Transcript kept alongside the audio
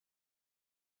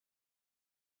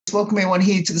Welcome everyone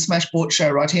here to the Smash Sports Show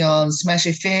right here on Smash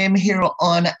FM here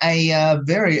on a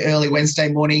very early Wednesday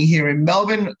morning here in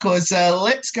Melbourne. Of course,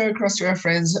 let's go across to our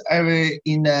friends over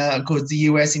in, of course, the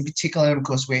US in particular. And, of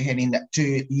course, we're heading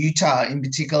to Utah in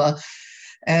particular.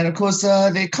 And, of course,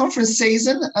 their conference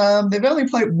season, they've only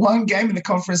played one game in the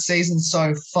conference season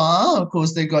so far. Of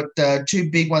course, they've got two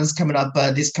big ones coming up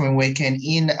this coming weekend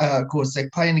of course, they're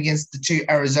playing against the two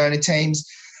Arizona teams.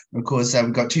 Of course,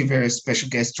 we've got two very special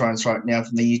guest joins right now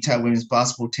from the Utah women's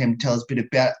basketball team to tell us a bit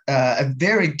about a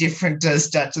very different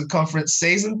start to the conference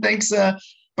season. Thanks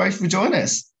both for joining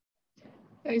us.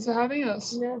 Thanks for having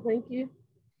us. Yeah, thank you.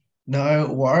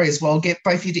 No worries. Well, I'll get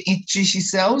both of you to introduce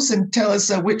yourselves and tell us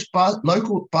which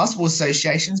local basketball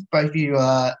associations both of you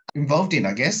are involved in,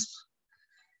 I guess.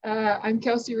 I'm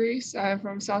Kelsey Rees. I'm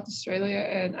from South Australia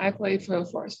and I played for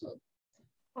Forrestville.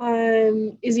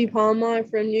 I'm Izzy Palmer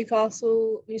from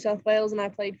Newcastle, New South Wales, and I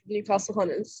played for Newcastle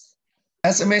Hunters.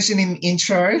 As I mentioned in the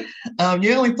intro,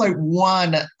 you only played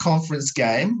one conference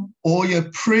game. All your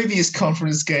previous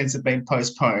conference games have been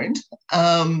postponed.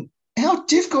 How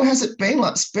difficult has it been,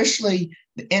 especially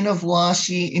the end of last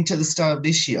year into the start of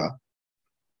this year?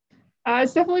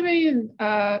 It's definitely been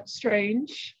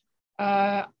strange.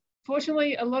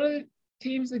 Fortunately, a lot of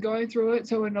teams are going through it,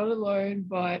 so we're not alone,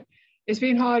 but it's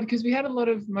been hard because we had a lot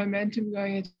of momentum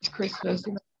going into Christmas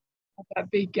and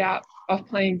that big gap of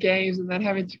playing games and then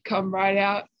having to come right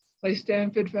out, play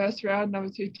Stanford first round,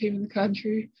 number 2 team in the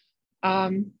country.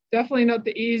 Definitely not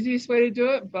the easiest way to do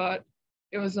it, but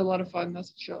it was a lot of fun, that's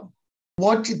for sure.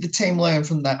 What did the team learn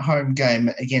from that home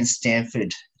game against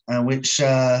Stanford, which,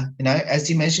 as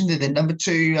you mentioned, they're the number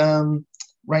 2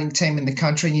 ranked team in the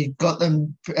country, and you got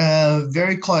them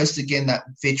very close to getting that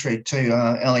victory too,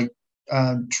 only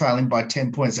trailing by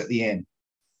 10 points at the end?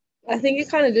 I think it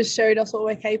kind of just showed us what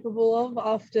we're capable of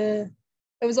after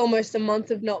it was almost a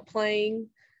month of not playing,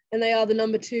 and they are the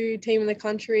number 2 team in the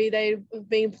country. They've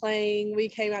been playing. We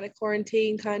came out of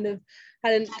quarantine, kind of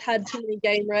hadn't had too many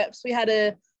game reps. We had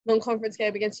a non-conference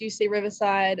game against UC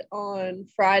Riverside on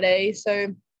Friday, so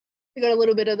we got a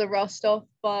little bit of the rust off,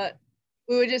 but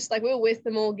we were just we were with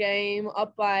them all game,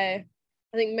 up by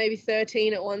I think maybe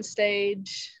 13 at one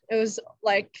stage. It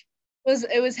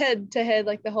was head to head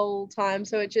the whole time,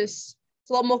 so it's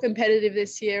a lot more competitive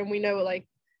this year, and we know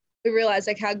we realize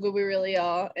how good we really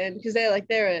are, and because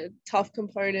they're a tough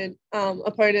opponent.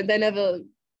 They're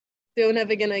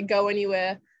never gonna go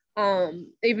anywhere,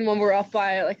 even when we're up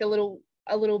by a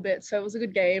little bit. So it was a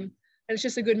good game, and it's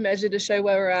just a good measure to show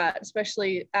where we're at,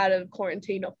 especially out of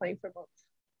quarantine, not playing for a month.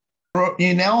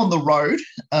 You're now on the road,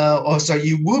 so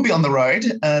you will be on the road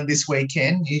this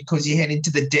weekend because you head into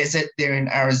the desert there in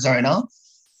Arizona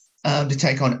to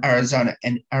take on Arizona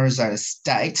and Arizona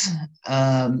State.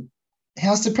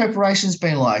 How's the preparations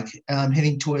been like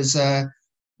heading towards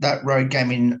that road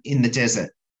game in the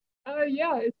desert?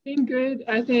 Yeah, it's been good.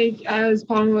 I think, as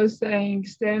Palmer was saying,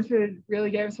 Stanford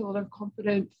really gave us a lot of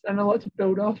confidence and a lot to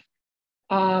build off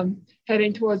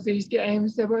heading towards these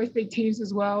games. They're both big teams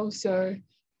as well, so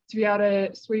to be able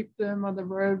to sweep them on the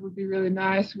road would be really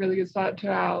nice. Really good start to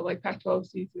our Pac-12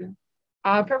 season.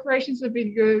 Preparations have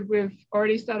been good. We've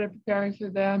already started preparing for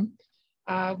them.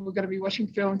 We're going to be watching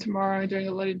film tomorrow and doing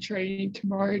a lot of training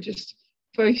tomorrow, just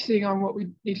focusing on what we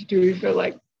need to do for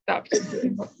that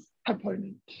particular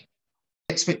opponent.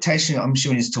 Expectation, I'm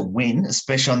assuming, is to win,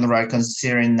 especially on the road,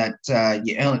 considering that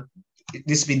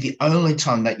this will be the only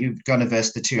time that you're going to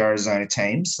verse the 2 Arizona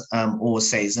teams all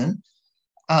season.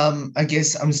 I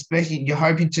guess I'm expecting you're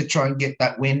hoping to try and get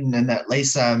that win and at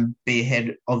least be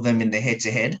ahead of them in the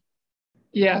head-to-head.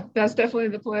 Yeah, that's definitely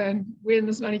the plan. Win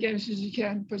as many games as you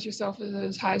can. Put yourself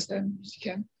as high as them as you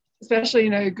can. Especially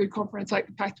in a good conference like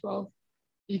the Pac-12,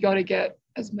 you got to get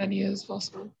as many as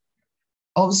possible.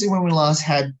 Obviously, when we last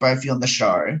had both of you on the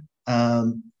show,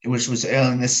 which was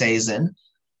early in the season,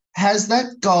 has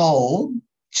that goal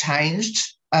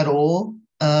changed at all?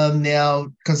 Now,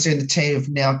 considering the team of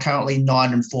now currently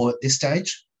 9-4 at this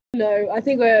stage? No, I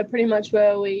think we're pretty much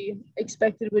where we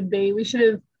expected would be. We should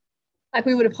have,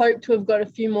 we would have hoped to have got a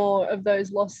few more of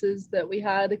those losses that we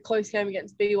had. A close game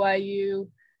against BYU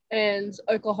and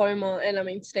Oklahoma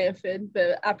and, Stanford.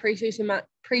 But our preseason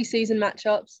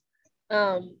matchups,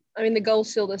 the goal's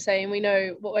still the same. We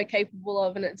know what we're capable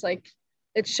of, and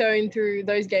it's shown through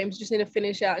those games. Just need to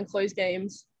finish out and close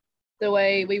games the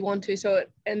way we want to, so it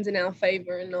ends in our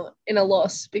favor and not in a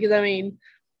loss, because a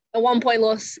 1-point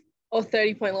loss or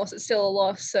 30-point loss, it's still a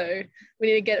loss, so we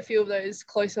need to get a few of those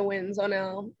closer wins in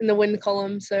the win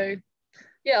column. So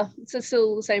yeah, it's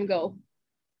still the same goal.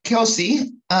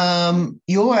 Kelsey,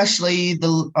 you're actually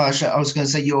I was going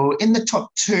to say you're in the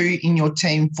top two in your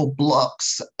team for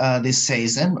blocks this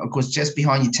season, of course, just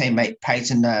behind your teammate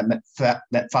Peyton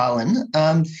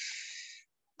McFarlane.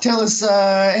 Tell us,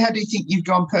 how do you think you've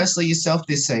gone personally yourself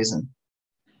this season?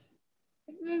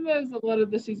 I think there's a lot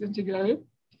of the season to go,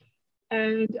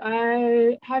 and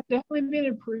I have definitely been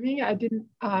improving. I didn't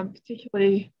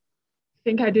particularly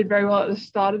think I did very well at the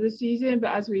start of the season,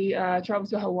 but as we traveled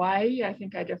to Hawaii, I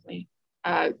think I definitely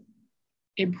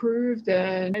improved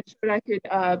and showed I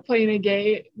could play in a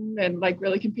game and like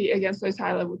really compete against those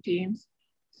high level teams.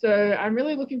 So I'm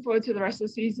really looking forward to the rest of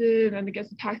the season and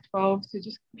against the Pac-12 to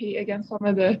just compete against some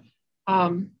of the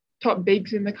top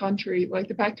bigs in the country. Like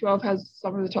the Pac-12 has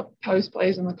some of the top post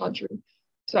players in the country.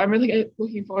 So I'm really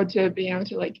looking forward to being able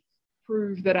to like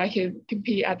prove that I can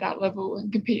compete at that level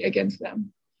and compete against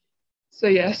them. So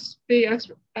yes, big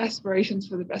aspirations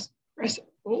for the best rest.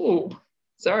 Oh,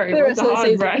 sorry, the what's rest of the hard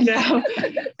season. right now?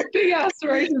 Big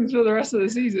aspirations for the rest of the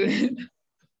season.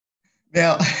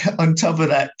 Now, on top of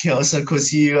that, Kelsey, of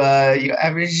course, you're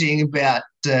averaging about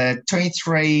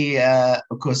 23,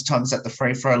 of course, times at the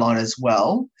free throw line as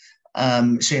well,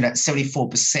 shooting at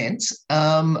 74%.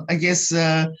 I guess,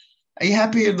 are you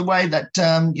happy with the way that,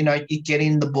 you're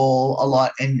getting the ball a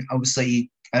lot and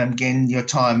obviously getting your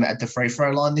time at the free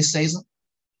throw line this season?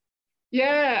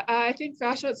 Yeah, I think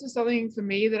foul shots is something for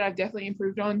me that I've definitely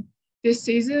improved on this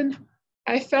season.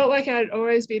 I felt like I'd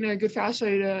always been a good foul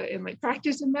shooter in like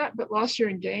practice and that, but last year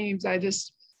in games, I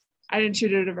didn't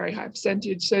shoot it at a very high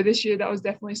percentage. So this year, that was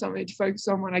definitely something to focus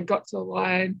on when I got to the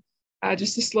line,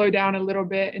 just to slow down a little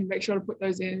bit and make sure to put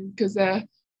those in because they're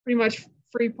pretty much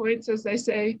free points, as they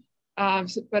say.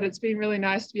 But it's been really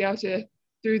nice to be able to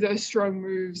do those strong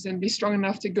moves and be strong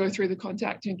enough to go through the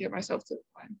contact and get myself to the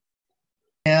line.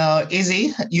 Now,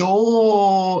 Izzy,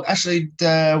 you're actually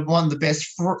one of the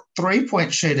best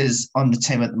three-point shooters on the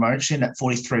team at the moment, shooting at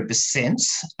 43%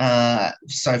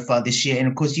 so far this year. And,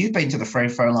 of course, you've been to the free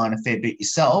throw line a fair bit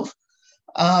yourself.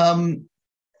 I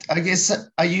guess,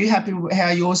 are you happy with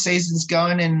how your season's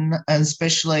going and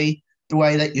especially the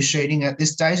way that you're shooting at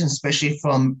this stage, and especially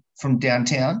from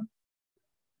downtown?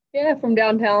 Yeah, from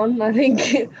downtown. I think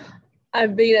I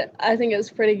think it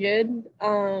was pretty good.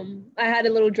 I had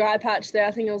a little dry patch there.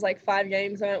 I think it was like 5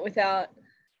 games I went without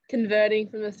converting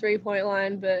from the 3-point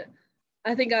line, but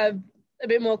I think I'm a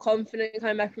bit more confident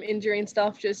coming back from injury and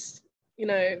stuff, just,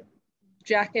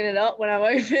 jacking it up when I'm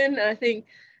open. And I think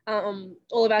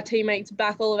all of our teammates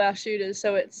back all of our shooters.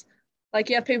 So it's like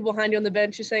you have people behind you on the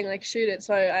bench who's saying like, shoot it.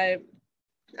 So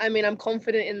I'm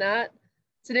confident in that.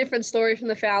 It's a different story from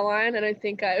the foul line. I don't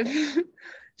think I've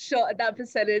shot at that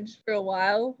percentage for a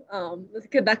while.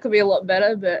 That could be a lot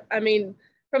better, but I mean,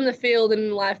 from the field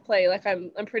and live play, like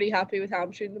I'm pretty happy with how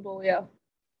I'm shooting the ball. Yeah.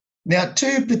 Now,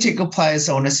 two particular players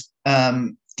I want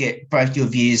to get both your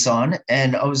views on,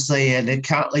 and obviously they're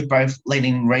currently both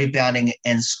leading rebounding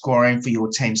and scoring for your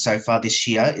team so far this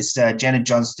year. It's Jenna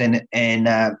Johnston and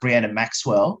Brianna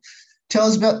Maxwell. Tell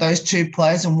us about those two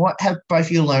players and what have both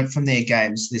of you learned from their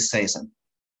games this season?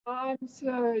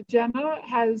 So Jenna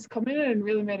has come in and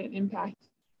really made an impact.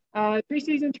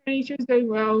 Pre-season training, she was doing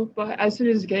well, but as soon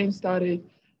as the game started,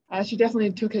 she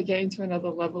definitely took her game to another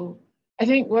level. I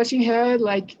think watching her,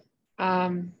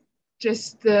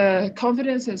 just the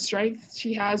confidence and strength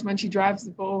she has when she drives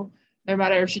the ball, no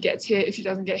matter if she gets hit, if she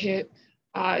doesn't get hit,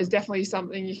 is definitely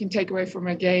something you can take away from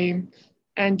her game.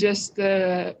 And just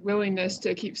the willingness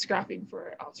to keep scrapping for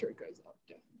it after it goes up.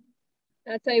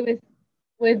 Definitely. I'd say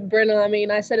with Brenna, I mean,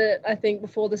 I said it, I think,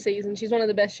 before the season. She's one of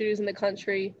the best shooters in the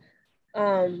country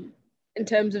in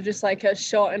terms of just, like, her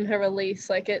shot and her release.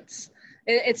 Like, it's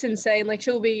insane. Like,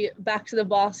 she'll be back to the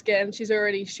basket and she's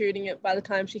already shooting it by the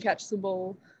time she catches the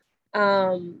ball.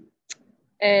 And,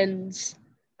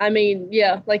 I mean,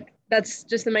 yeah, like, that's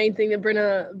just the main thing that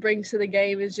Brenna brings to the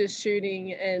game is just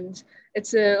shooting, and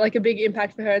it's a big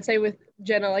impact for her. I'd say with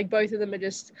Jenna, like, both of them are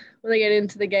just, when they get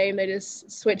into the game, they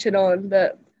just switch it on.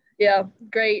 But yeah,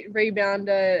 great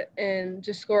rebounder and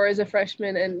just scorer as a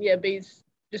freshman, and yeah, B's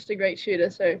just a great shooter.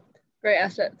 So great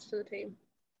assets to the team.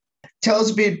 Tell us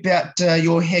a bit about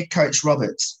your head coach,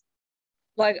 Roberts.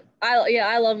 Like,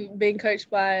 I love being coached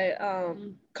by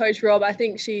Coach Rob. I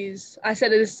think I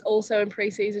said this also in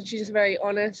preseason, she's just very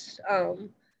honest.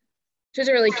 She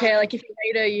doesn't really care. Like, if you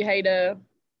hate her, you hate her.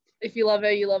 If you love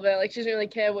her, you love her. Like, she doesn't really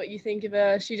care what you think of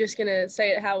her. She's just going to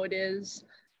say it how it is.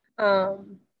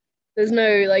 There's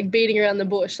no, like, beating around the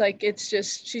bush. Like, she's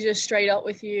just straight up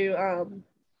with you.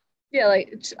 Yeah,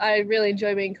 like, I really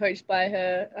enjoy being coached by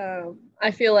her.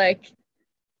 I feel like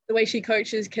the way she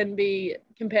coaches can be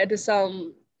compared to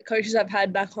some coaches I've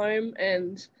had back home.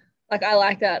 And, like I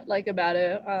like that like about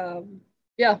her.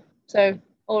 Yeah, so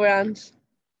all around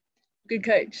good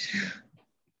coach.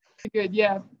 Good,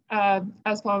 yeah.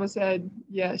 As Palmer said,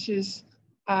 yeah, she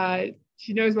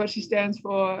knows what she stands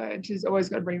for, and she's always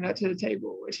got to bring that to the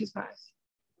table, which is nice.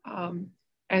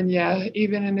 And yeah,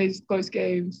 even in these close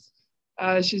games,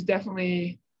 she's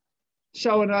definitely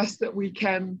showing us that we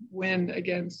can win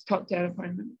against top 10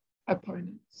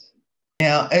 opponents.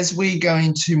 Now, as we go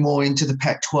into the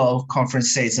Pac-12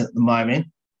 conference season at the moment,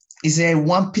 is there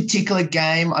one particular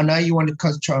game? I know you want to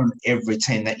concentrate on every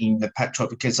team that in the Pac-12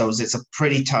 because it's a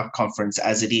pretty tough conference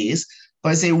as it is.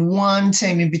 But is there one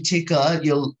team in particular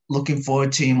you're looking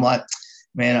forward to? And like,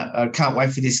 man, I can't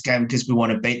wait for this game because we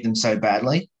want to beat them so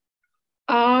badly.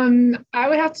 I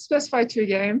would have to specify 2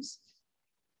 games.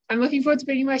 I'm looking forward to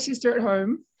beating my sister at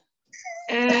home,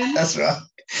 and that's right,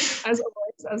 as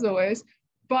always.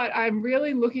 But I'm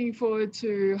really looking forward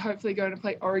to hopefully going to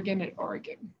play Oregon at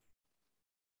Oregon,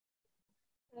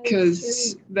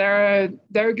 because they're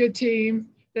a good team.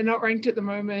 They're not ranked at the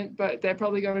moment, but they're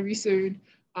probably going to be soon.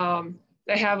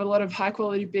 They have a lot of high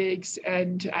quality bigs,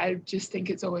 and I just think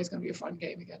it's always going to be a fun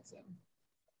game against them.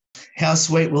 How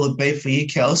sweet will it be for you,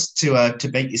 Kels, to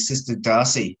beat your sister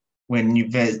Darcy when you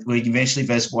eventually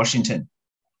versus Washington?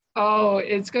 Oh,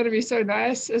 it's going to be so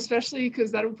nice, especially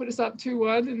because that'll put us up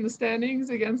 2-1 in the standings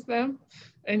against them.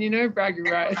 And, bragging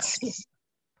rights.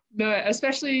 No,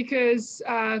 especially because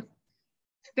they're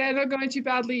not going too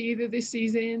badly either this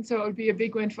season, so it would be a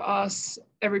big win for us.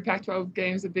 Every Pac-12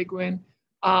 game is a big win.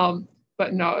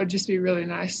 But no, it would just be really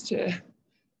nice to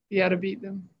be able to beat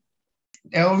them.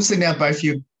 Now, obviously, now both of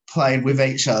you played with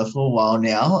each other for a while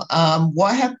now.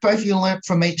 What have both of you learnt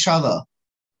from each other?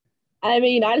 I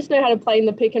mean, I just know how to play in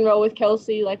the pick and roll with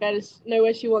Kelsey. Like, I just know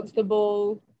where she wants the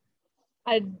ball.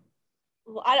 I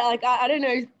don't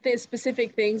know the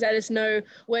specific things. I just know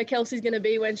where Kelsey's going to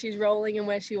be when she's rolling and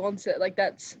where she wants it. Like,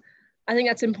 I think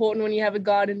that's important when you have a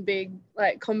guard and big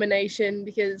like combination,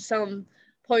 because some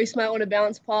post might want to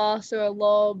bounce pass or a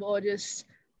lob, or just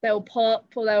they'll pop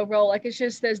or they'll roll. Like, it's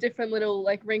just there's different little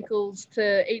like wrinkles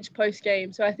to each post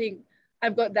game. So I think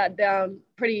I've got that down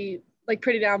pretty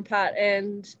down pat.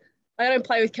 And I don't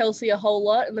play with Kelsey a whole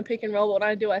lot in the pick and roll, but when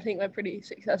I do, I think we're pretty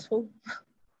successful.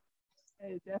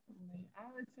 Yeah, definitely. I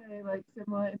would say like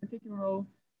similar in the pick and roll.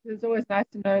 It's always nice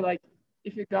to know like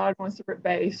if your guard wants to rip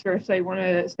base, or if they want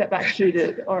to step back shoot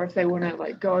it, or if they want to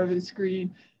like go over the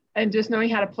screen, and just knowing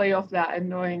how to play off that, and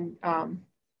knowing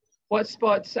what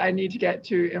spots I need to get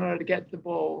to in order to get the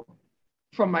ball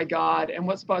from my guard, and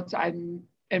what spots I am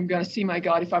going to see my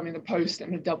guard if I'm in the post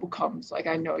and a double comes. Like,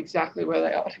 I know exactly where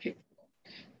they are to kick the ball.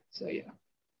 So yeah.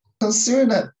 Considering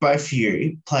that both of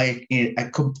you play in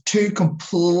 2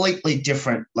 completely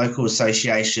different local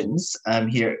associations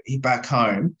here back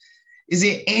home, is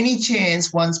there any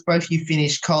chance once both of you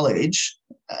finish college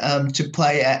to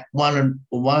play at one of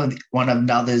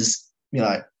another's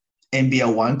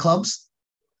NBL 1 clubs?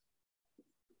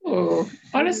 Oh,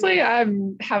 honestly, I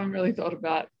haven't really thought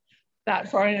about that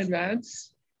far in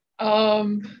advance.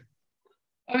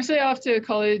 Obviously, after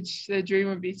college, the dream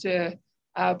would be to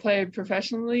play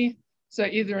professionally, so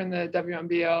either in the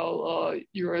WNBL or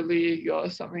EuroLeague or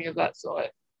something of that sort.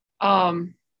 But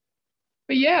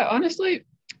yeah, honestly,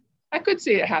 I could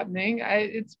see it happening.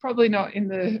 It's probably not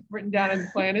written down in the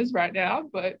planners right now,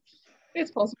 but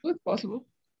it's possible. It's possible.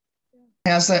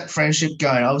 How's that friendship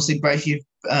going? Obviously, both of you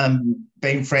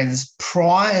been friends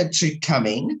prior to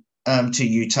coming to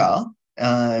Utah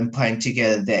and playing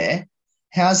together there.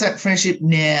 How's that friendship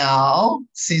now,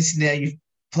 since now you've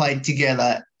played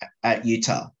together at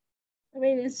Utah? I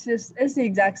mean, it's the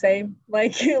exact same.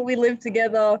 Like, we live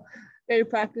together, go to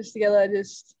practice together.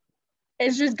 It's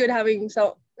just good having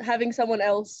someone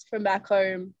else from back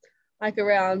home like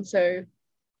around. So,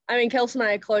 I mean, Kelsey and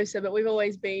I are closer, but we've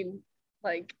always been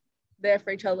like there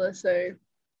for each other. So,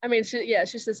 I mean,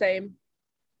 it's just the same.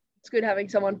 It's good having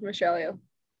someone from Australia.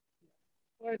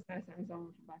 Well, it's nice having someone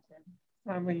from back home.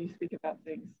 When you speak about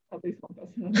things, at least one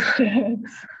person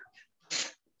understands.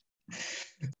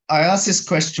 I asked this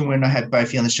question when I had both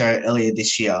of you on the show earlier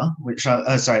this year,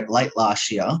 late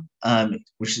last year,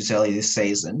 which is earlier this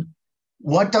season.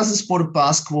 What does the sport of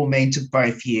basketball mean to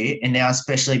both of you, and now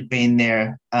especially being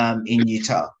there in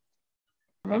Utah?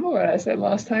 Remember what I said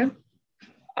last time?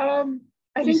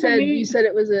 I think you said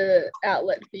it was an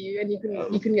outlet for you, and you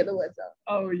couldn't get the words out.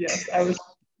 Oh yes, that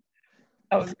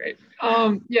was great.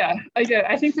 Yeah,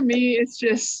 I think for me, it's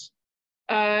just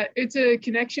it's a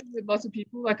connection with lots of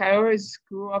people. Like, I always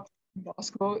grew up in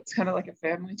basketball. It's kind of like a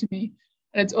family to me.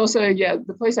 And it's also,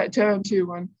 the place I turn to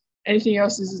when anything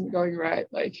else isn't going right.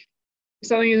 Like, if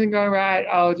something isn't going right,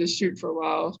 I'll just shoot for a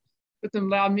while. put some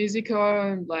loud music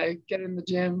on, like get in the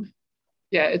gym.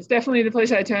 Yeah, it's definitely the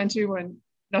place I turn to when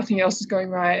nothing else is going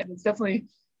right. And it's definitely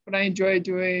what I enjoy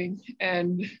doing.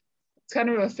 And it's kind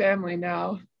of a family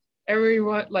now.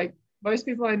 Everyone, like most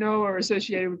people I know are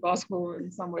associated with basketball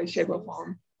in some way, shape, or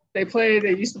form. They play,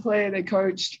 they used to play, they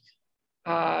coached,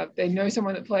 they know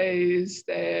someone that plays,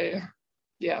 so.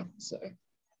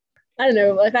 I don't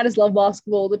know, like I just love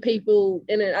basketball. The people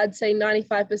in it, I'd say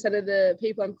 95% of the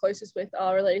people I'm closest with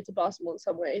are related to basketball in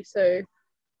some way. So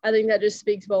I think that just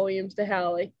speaks volumes to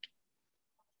how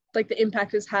like the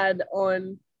impact it's had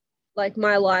on like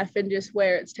my life and just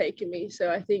where it's taken me. So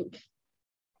I think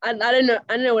I don't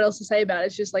know what else to say about it.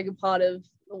 It's just like a part of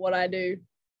what I do.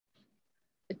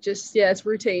 It just, yeah, it's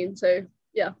routine. So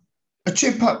yeah. A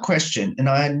two-part question, and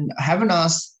I haven't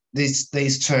asked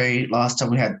these two last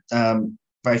time we had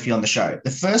both of you on the show. The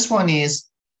first one is,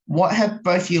 what have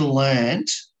both of you learned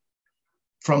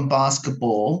from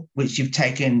basketball which you've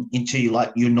taken into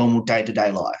like your normal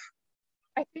day-to-day life?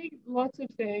 I think lots of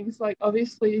things, like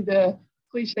obviously the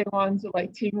cliche ones are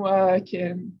like teamwork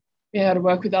and being able to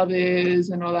work with others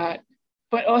and all that,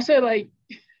 but also like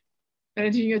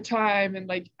managing your time and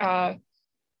like I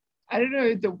don't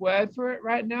know the word for it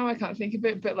right now, I can't think of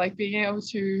it, but like being able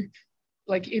to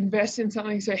like invest in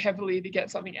something so heavily to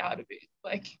get something out of it,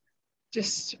 like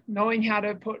just knowing how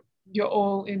to put your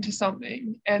all into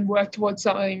something and work towards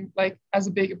something like as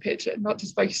a bigger picture, not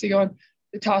just focusing on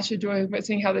the task you're doing, but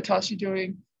seeing how the task you're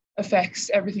doing affects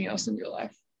everything else in your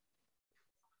life.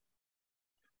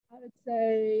 I would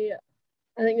say,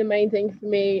 I think the main thing for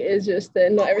me is just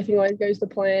that not everything always goes to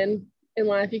plan in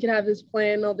life. You can have this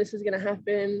plan, oh, this is going to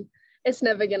happen. It's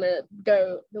never going to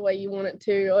go the way you want it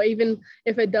to. Or even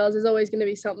if it does, there's always going to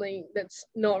be something that's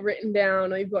not written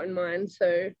down or you've got in mind.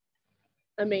 So,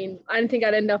 I mean, I didn't think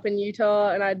I'd end up in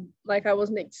Utah, and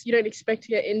you don't expect to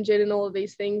get injured and all of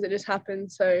these things. It just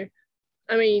happens. So,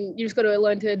 I mean, you just got to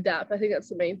learn to adapt. I think that's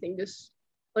the main thing, just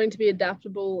learn to be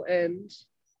adaptable. And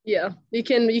yeah, you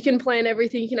can plan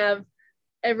everything. You can have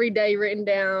every day written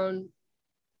down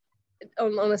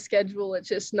on a schedule.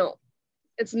 It's not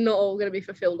all going to be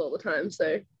fulfilled all the time.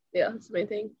 So yeah, that's the main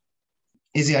thing.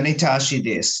 Izzy, I need to ask you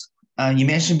this. You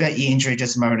mentioned about your injury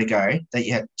just a moment ago that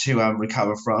you had to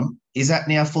recover from. Is that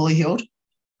now fully healed?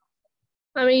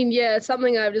 I mean, yeah, it's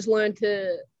something I've just learned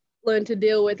to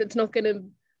deal with. It's not going to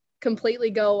completely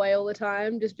go away all the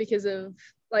time just because of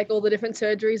like all the different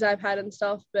surgeries I've had and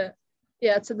stuff. But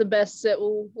yeah, it's the best it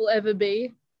will ever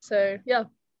be. So yeah.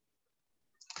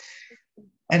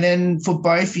 And then for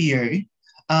both of you,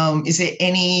 is there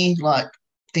any like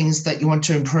things that you want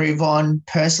to improve on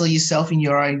personally yourself in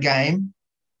your own game,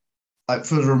 like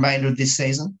for the remainder of this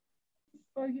season?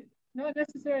 Not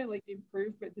necessarily like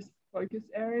improve, but just focus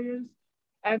areas.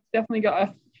 I've definitely got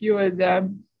a few of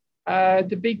them.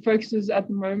 The big focuses at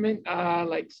the moment are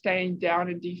like staying down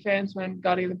in defense when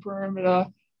guarding the perimeter,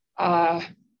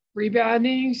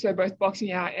 rebounding, so both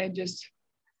boxing out and just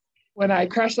when I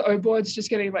crash the O-boards, just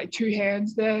getting like two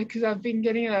hands there, because I've been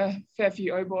getting a fair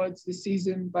few O-boards this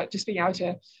season, but just being able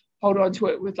to hold on to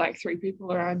it with like three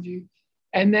people around you.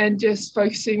 And then just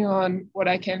focusing on what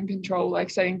I can control, like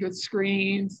setting good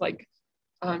screens, like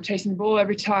chasing the ball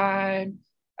every time,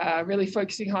 really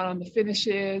focusing hard on the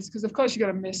finishes, because of course you got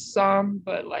to miss some,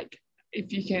 but like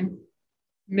if you can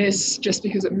miss just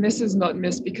because it misses, not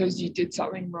miss because you did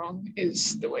something wrong,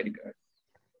 is the way to go.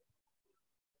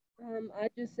 I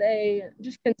just say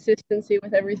just consistency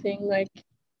with everything, like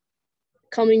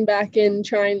coming back and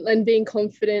trying and being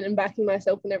confident and backing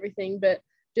myself and everything, but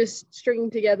just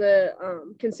stringing together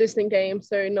consistent games.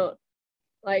 So not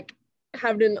like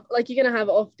having like you're gonna have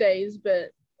off days,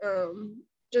 but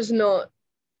just not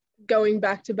going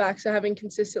back to back. So having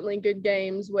consistently good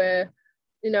games where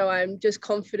I'm just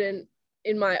confident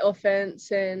in my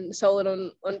offense and solid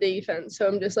on defense. So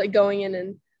I'm just like going in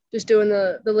and just doing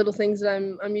the little things that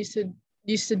I'm used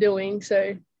to doing.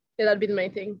 So yeah, that'd be the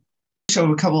main thing.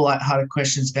 So a couple of light-hearted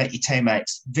questions about your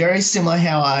teammates. Very similar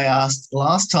how I asked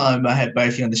last time I had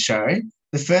both of you on the show.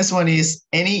 The first one is,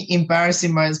 any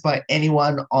embarrassing moments by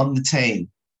anyone on the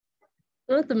team?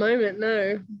 Not at the moment,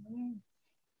 no.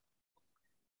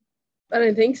 I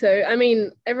don't think so. I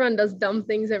mean, everyone does dumb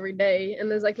things every day,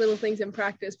 and there's like little things in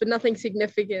practice, but nothing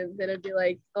significant that would be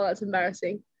like, oh, that's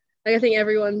embarrassing. Like I think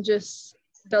everyone just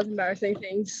does embarrassing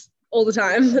things all the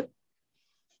time.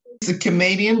 Is a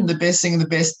comedian the best singer, the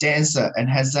best dancer, and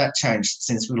has that changed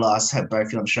since we last had both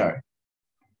of you on the show?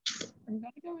 I'm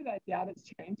going to go with I doubt it's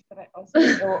changed, but I also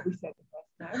don't know what we said the first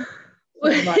time.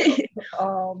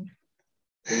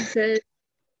 We said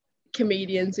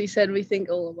comedians, we said we think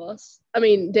all of us. I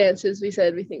mean, dancers, we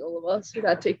said we think all of us with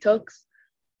our TikToks.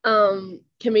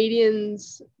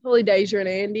 Comedians, probably Deja and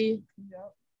Andy.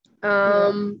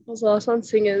 What was the last one?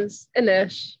 Singers,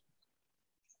 Anesh.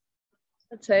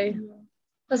 I'd say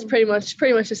that's pretty much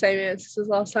the same answers as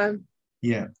last time.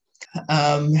 Yeah.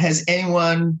 Has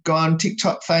anyone gone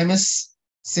TikTok famous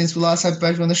since we last had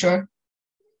both on the show?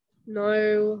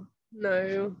 No.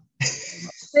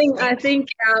 I think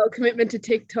our commitment to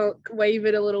TikTok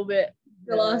wavered a little bit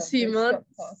the last few months.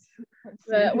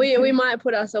 But we might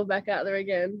put ourselves back out there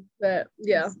again. But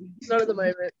yeah, not at the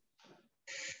moment.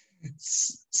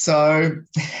 So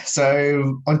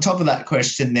on top of that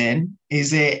question then, is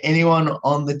there anyone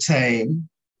on the team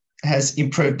has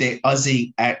improved their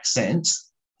Aussie accent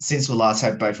since we last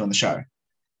had both on the show?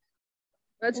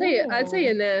 I'd say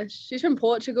Anesh. She's from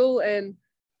Portugal, and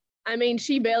I mean,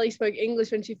 she barely spoke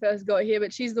English when she first got here,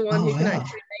 but she's the one who can actually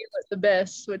nail it the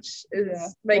best, which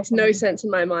makes no sense in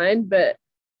my mind. But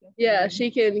yeah,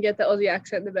 she can get the Aussie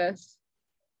accent the best.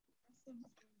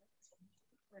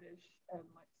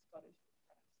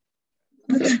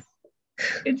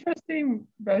 Interesting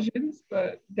versions,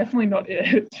 but definitely not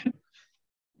it.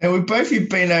 And we've both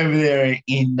been over there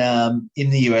in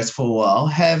the US for a while.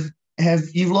 Have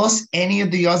you lost any of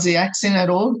the Aussie accent at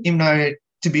all? Even though,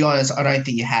 to be honest, I don't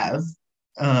think you have.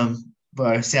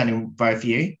 Sounding both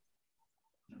you.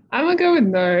 I'm gonna go with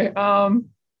no.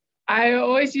 I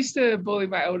always used to bully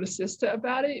my older sister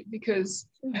about it because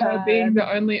her being the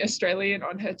only Australian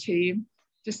on her team,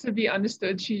 just to be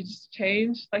understood, she's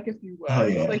changed like a few words. Oh,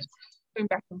 yeah. Like going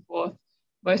back and forth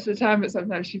most of the time, but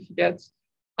sometimes she forgets.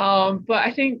 But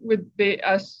I think with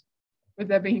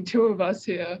there being two of us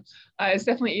here, it's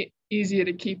definitely easier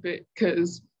to keep it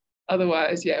because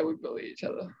otherwise, we bully each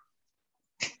other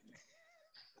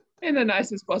in the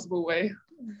nicest possible way.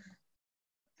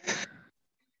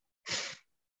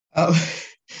 I'm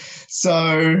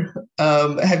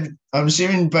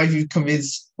assuming both of you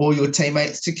convinced all your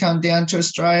teammates to come down to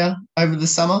Australia over the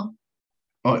summer?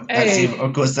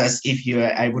 Of course, that's if you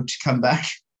are able to come back.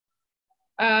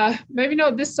 Maybe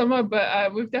not this summer,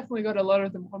 but we've definitely got a lot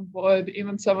of them on board,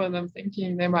 even some of them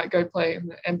thinking they might go play in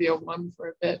the NBL 1 for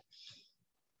a bit.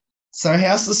 So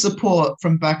how's the support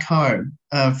from back home,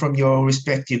 from your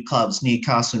respective clubs,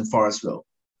 Newcastle and Forestville?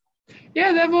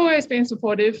 Yeah, they've always been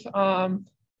supportive,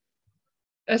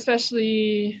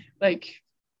 especially like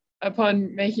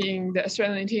upon making the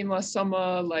Australian team last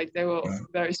summer, like they were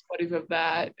very supportive of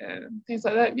that and things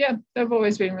like that. Yeah, they've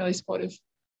always been really supportive.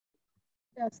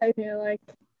 Yeah, same here. Like,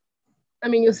 I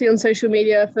mean, you'll see on social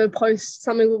media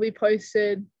something will be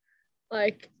posted,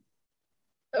 like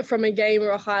from a game or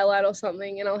a highlight or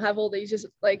something, and I'll have all these just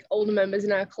like older members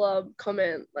in our club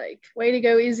comment like, "Way to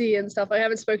go, Izzy," and stuff. I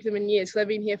haven't spoken to them in years because I've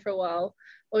been here for a while,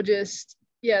 or just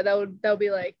they'll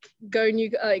be like, "Go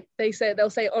new," like they'll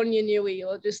say "On your newie,"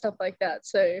 or just stuff like that.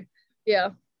 So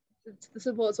yeah, the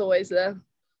support's always there.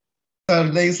 So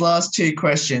these last two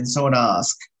questions I want to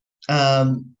ask.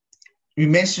 We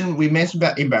mentioned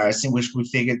about embarrassing, which we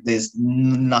figured there's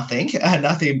nothing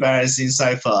embarrassing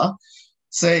so far.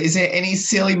 So is there any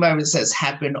silly moments that's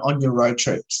happened on your road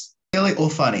trips? Silly or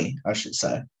funny, I should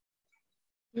say.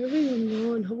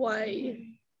 Moving on,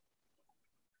 Hawaii.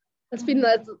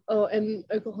 And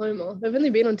Oklahoma. I've only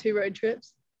been on 2 road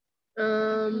trips.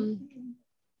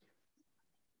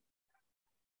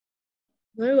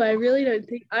 No, I really don't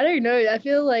think. I don't know. I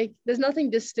feel like there's nothing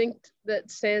distinct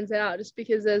that stands out just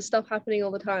because there's stuff happening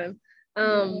all the time.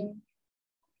 I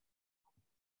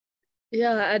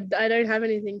don't have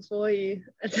anything for you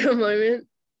at the moment.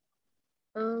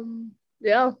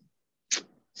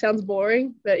 Sounds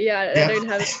boring, but I don't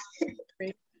have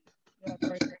it.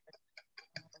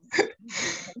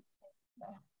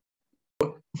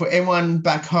 For anyone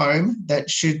back home that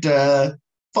should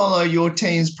follow your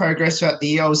team's progress throughout the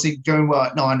year, obviously going well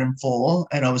at 9-4,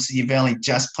 and obviously you've only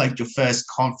just played your first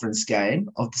conference game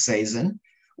of the season.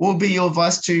 What would be your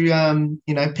advice to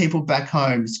people back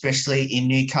home, especially in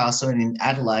Newcastle and in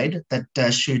Adelaide,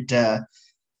 that should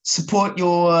support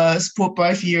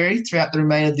both you throughout the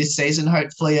remainder of this season?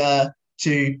 Hopefully,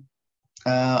 to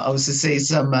obviously see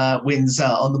some wins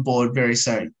on the board very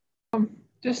soon.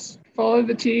 Just follow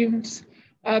the team's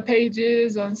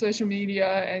pages on social media,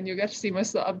 and you'll get to see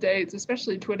most of the updates,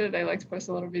 especially Twitter. They like to post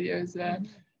a lot of videos there.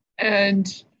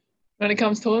 And when it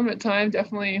comes tournament time,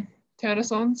 definitely turn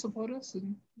us on, support us,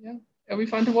 and it'll be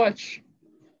fun to watch.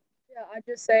 Yeah, I'd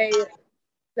just say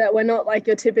that we're not like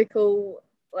your typical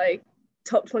like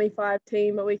top 25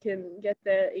 team, but we can get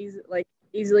there easily.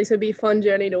 So it'll be a fun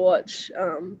journey to watch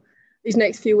these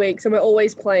next few weeks. And we're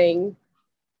always playing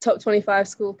top 25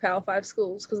 school, Power 5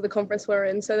 schools because of the conference we're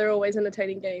in. So they're always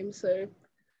entertaining games. So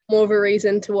more of a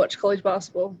reason to watch college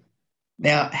basketball.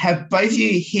 Now, have both of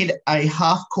you hit a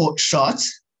half-court shot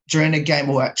during a game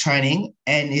or at training?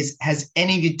 And has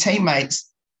any of your teammates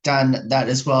done that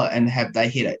as well, and have they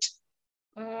hit it?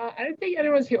 I don't think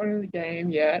anyone's hit one in the game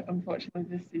yet, unfortunately,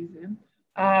 this season.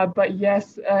 But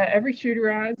yes, every shoot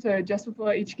around, so just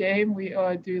before each game, we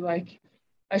do like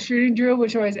a shooting drill,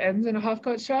 which always ends in a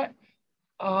half-court shot.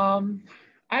 I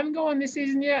haven't got one this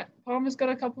season yet. Palmer's got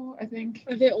a couple, I think.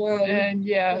 I've hit one. And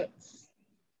yeah.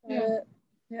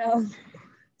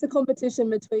 It's a competition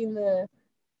between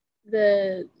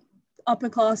the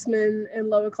upperclassmen and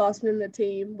lowerclassmen in the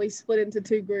team. We split into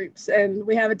two groups, and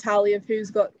we have a tally of who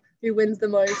wins the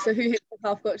most. So who hits the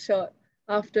half-court shot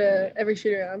after every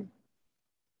shoot around.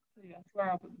 So yeah, we're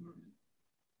up at the moment.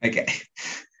 Okay.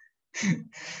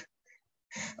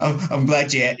 I'm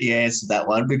glad you answered that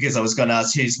one, because I was going to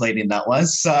ask who's leading that one.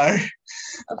 So,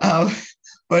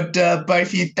 but both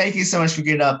of you, thank you so much for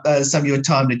giving up some of your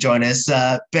time to join us.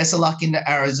 Best of luck in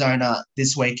Arizona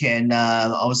this weekend.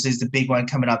 Obviously, there's the big one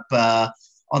coming up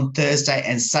on Thursday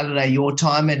and Saturday your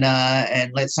time,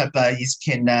 and let's hope you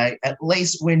can at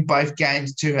least win both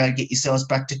games to get yourselves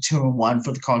back to 2-1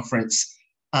 for the conference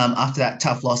after that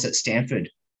tough loss at Stanford.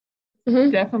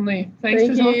 Mm-hmm. Definitely. Thanks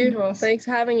for talking to us. Thanks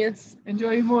for having us.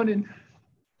 Enjoy your morning.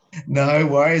 No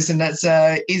worries. And that's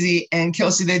Izzy and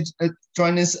Kelsey. They're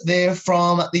joining us there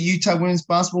from the Utah women's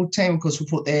basketball team. Of course, we'll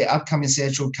put their upcoming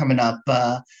schedule coming up,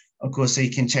 of course, so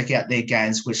you can check out their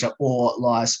games, which are all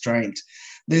live streamed.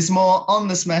 There's more on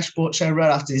the Smash Sports Show right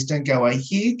after this. Don't go away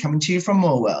here. Coming to you from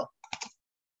Morwell.